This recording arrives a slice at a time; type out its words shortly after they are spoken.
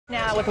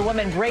Now, with a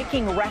woman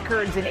breaking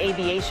records in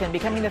aviation,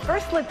 becoming the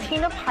first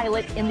Latina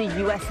pilot in the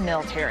U.S.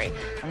 military.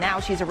 Now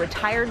she's a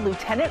retired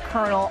lieutenant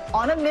colonel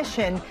on a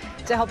mission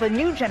to help a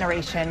new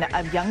generation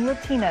of young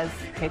Latinas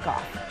take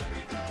off.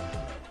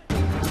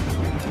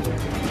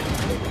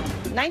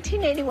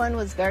 1981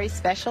 was very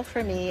special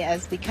for me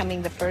as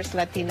becoming the first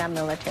Latina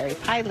military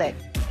pilot.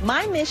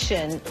 My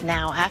mission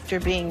now, after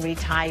being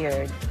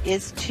retired,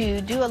 is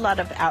to do a lot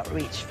of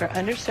outreach for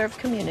underserved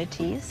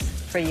communities,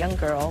 for young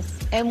girls,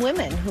 and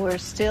women who are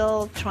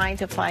still trying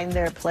to find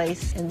their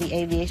place in the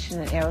aviation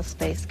and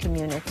aerospace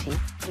community.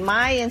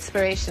 My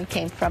inspiration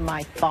came from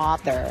my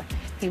father.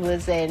 He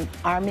was an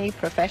Army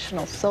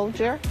professional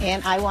soldier,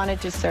 and I wanted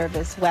to serve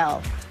as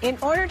well. In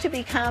order to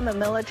become a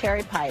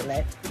military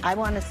pilot, I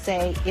want to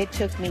say it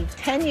took me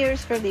 10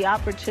 years for the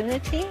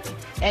opportunity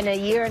and a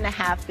year and a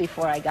half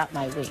before I got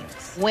my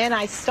wings. When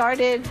I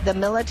started the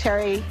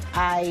military,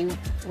 I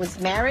was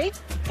married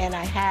and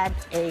I had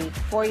a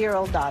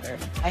 4-year-old daughter.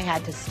 I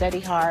had to study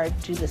hard,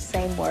 do the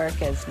same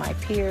work as my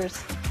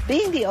peers.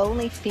 Being the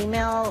only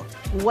female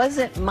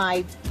wasn't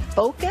my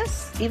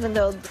focus, even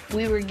though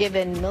we were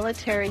given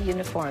military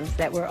uniforms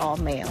that were all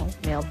male.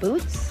 Male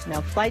boots,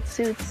 male flight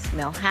suits,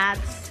 male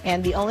hats,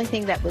 and the only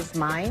thing that was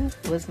mine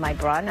was my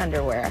bra and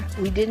underwear.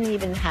 We didn't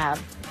even have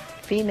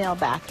female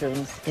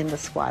bathrooms in the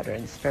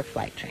squadrons for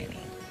flight training.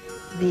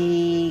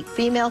 The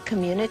female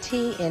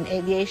community in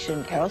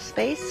aviation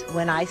aerospace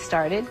when I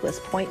started was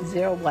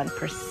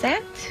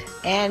 0.01%,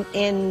 and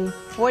in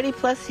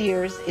 40-plus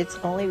years, it's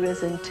only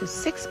risen to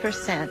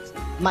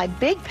 6%. My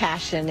big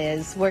passion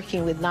is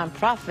working with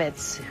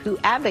nonprofits who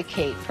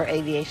advocate for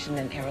aviation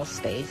and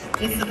aerospace.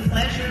 It's a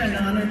pleasure and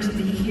honor to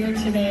be here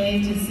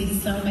today to see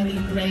so many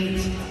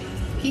great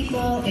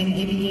people in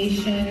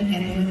aviation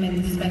and women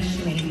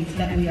especially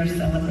that we are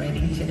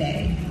celebrating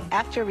today.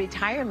 After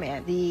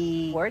retirement,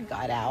 the word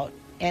got out,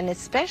 and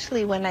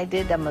especially when I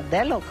did a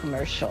Modelo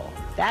commercial,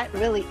 that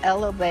really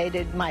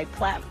elevated my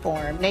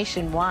platform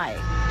nationwide.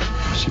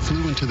 She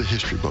flew into the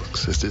history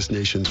books as this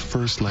nation's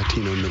first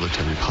Latino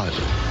military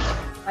pilot.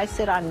 I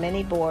sit on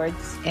many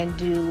boards and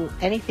do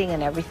anything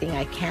and everything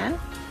I can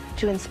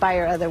to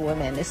inspire other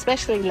women,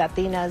 especially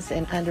Latinas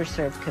and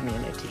underserved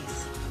communities.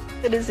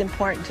 It is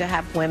important to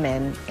have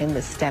women in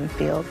the STEM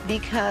field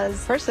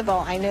because, first of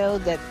all, I know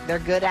that they're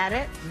good at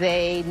it.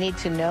 They need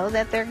to know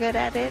that they're good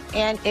at it.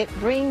 And it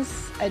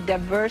brings a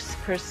diverse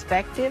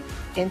perspective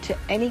into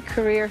any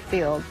career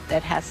field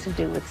that has to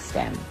do with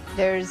STEM.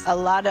 There's a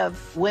lot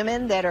of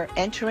women that are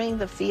entering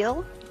the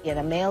field in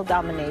a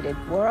male-dominated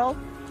world.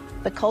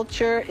 The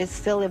culture is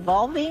still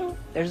evolving.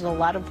 There's a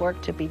lot of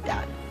work to be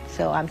done.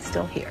 So I'm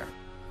still here.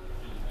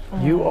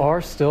 You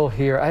are still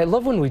here. I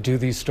love when we do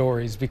these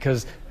stories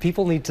because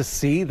people need to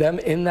see them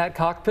in that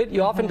cockpit.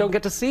 You often don't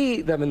get to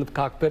see them in the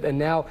cockpit, and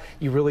now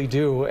you really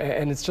do.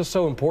 And it's just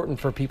so important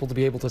for people to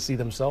be able to see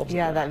themselves.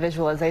 Yeah, that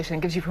visualization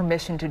gives you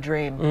permission to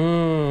dream.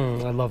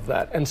 I love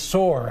that. And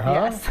soar, huh?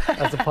 Yes.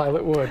 As a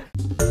pilot would.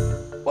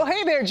 Well,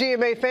 hey there,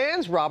 GMA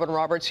fans. Robin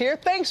Roberts here.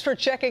 Thanks for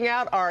checking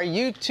out our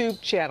YouTube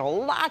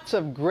channel. Lots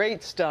of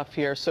great stuff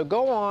here. So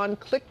go on,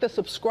 click the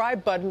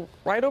subscribe button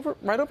right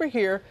over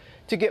here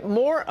to get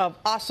more of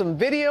awesome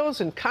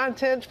videos and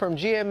content from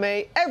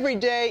GMA every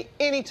day,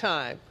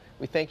 anytime.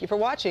 We thank you for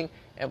watching,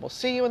 and we'll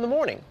see you in the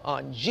morning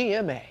on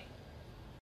GMA.